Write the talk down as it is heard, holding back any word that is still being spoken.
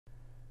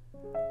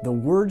The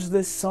words of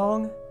this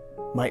song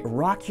might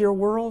rock your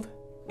world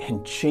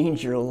and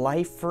change your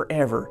life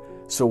forever,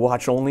 so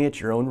watch only at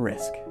your own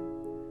risk.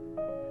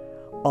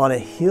 On a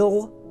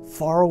hill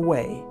far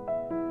away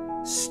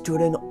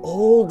stood an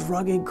old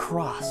rugged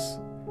cross,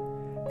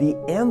 the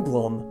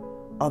emblem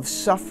of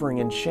suffering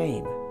and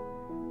shame.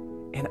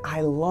 And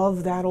I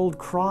love that old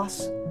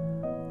cross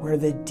where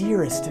the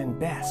dearest and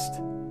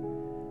best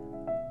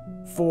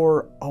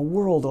for a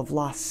world of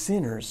lost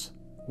sinners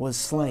was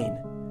slain.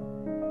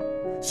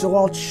 So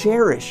I'll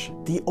cherish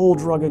the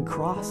old rugged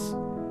cross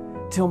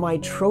till my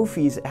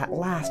trophies at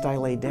last I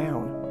lay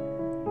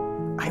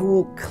down. I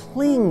will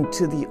cling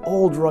to the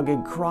old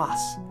rugged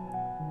cross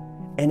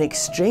and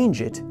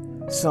exchange it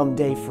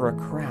someday for a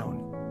crown.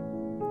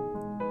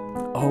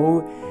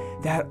 Oh,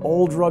 that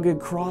old rugged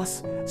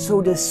cross,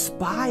 so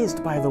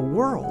despised by the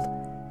world,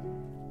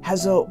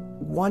 has a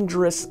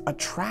wondrous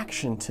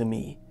attraction to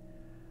me.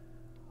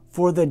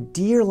 For the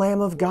dear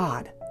Lamb of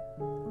God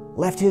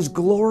left His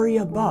glory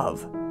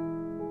above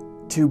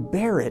to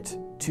bear it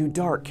to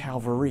dark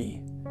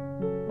Calvary.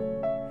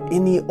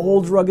 In the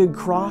old rugged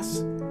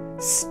cross,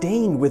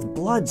 stained with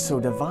blood so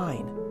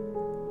divine,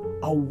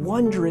 a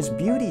wondrous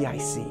beauty I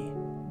see.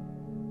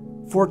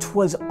 For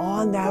 'twas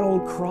on that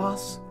old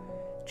cross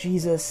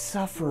Jesus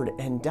suffered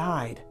and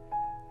died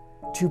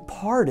to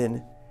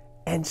pardon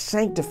and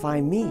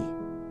sanctify me.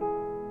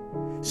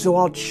 So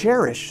I'll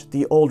cherish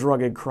the old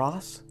rugged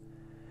cross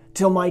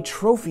till my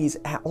trophies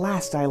at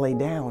last I lay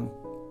down.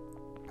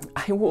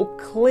 I will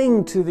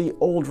cling to the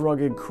old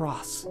rugged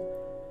cross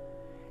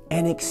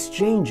and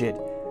exchange it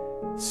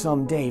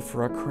someday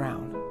for a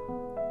crown.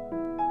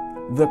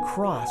 The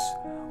cross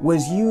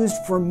was used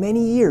for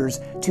many years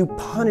to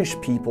punish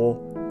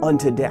people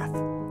unto death.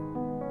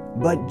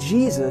 But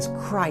Jesus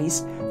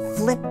Christ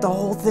flipped the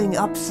whole thing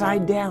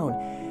upside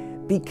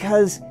down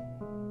because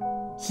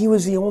He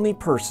was the only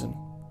person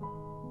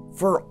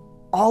for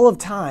all of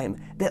time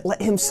that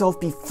let Himself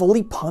be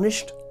fully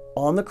punished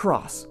on the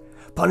cross,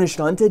 punished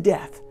unto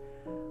death,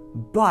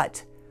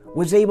 but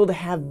was able to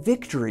have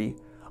victory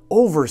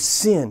over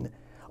sin,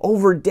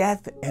 over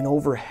death, and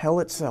over hell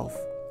itself.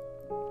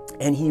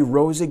 And He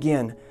rose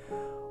again.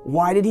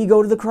 Why did He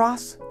go to the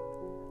cross?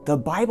 The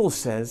Bible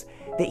says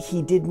that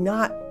He did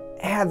not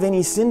have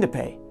any sin to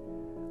pay,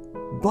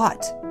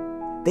 but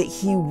that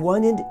He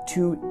wanted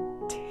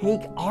to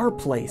take our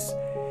place.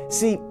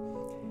 See,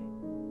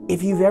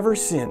 if you've ever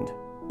sinned,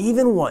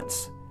 even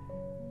once,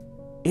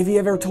 if you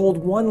ever told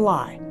one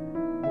lie,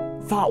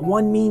 thought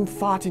one mean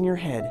thought in your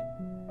head,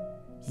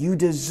 you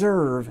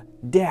deserve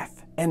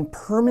death and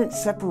permanent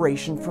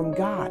separation from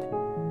God,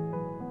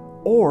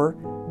 or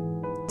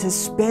to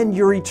spend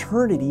your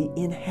eternity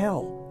in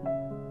hell.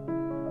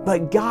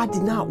 But God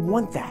did not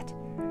want that.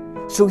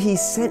 So He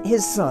sent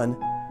His Son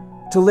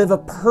to live a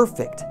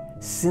perfect,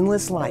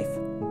 sinless life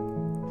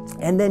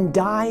and then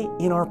die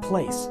in our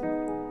place.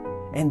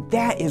 And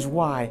that is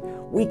why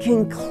we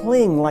can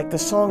cling, like the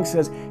song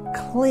says,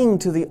 cling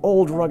to the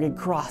old rugged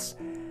cross,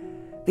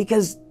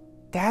 because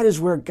that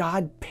is where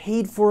God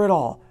paid for it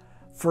all,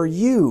 for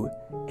you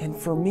and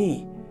for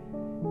me.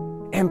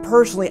 And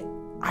personally,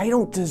 I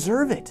don't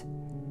deserve it,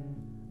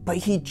 but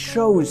He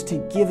chose to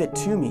give it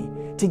to me,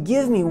 to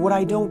give me what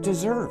I don't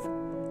deserve.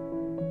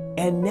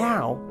 And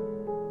now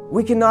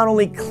we can not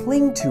only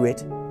cling to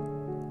it,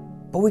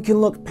 but we can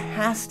look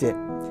past it,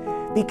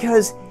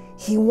 because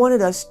He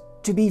wanted us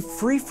to be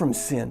free from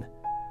sin,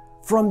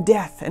 from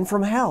death, and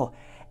from hell,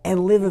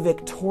 and live a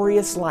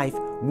victorious life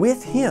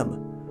with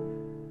Him.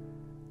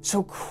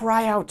 So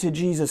cry out to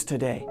Jesus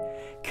today.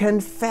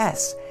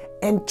 Confess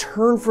and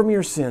turn from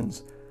your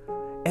sins,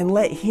 and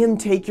let Him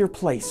take your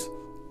place.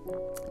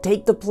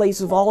 Take the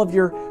place of all of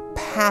your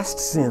past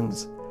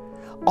sins,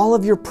 all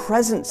of your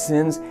present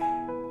sins,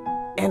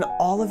 and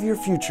all of your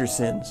future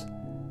sins.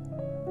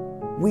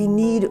 We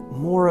need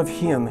more of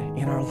Him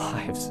in our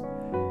lives.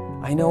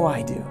 I know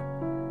I do.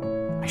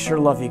 I sure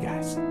love you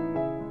guys.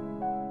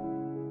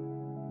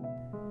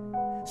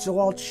 So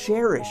I'll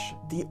cherish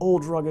the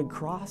old rugged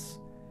cross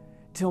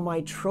till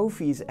my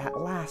trophies at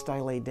last I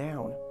lay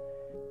down.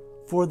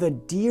 For the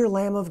dear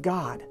Lamb of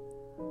God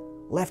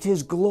left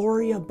His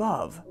glory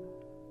above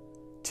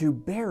to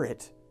bear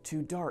it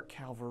to dark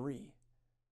Calvary.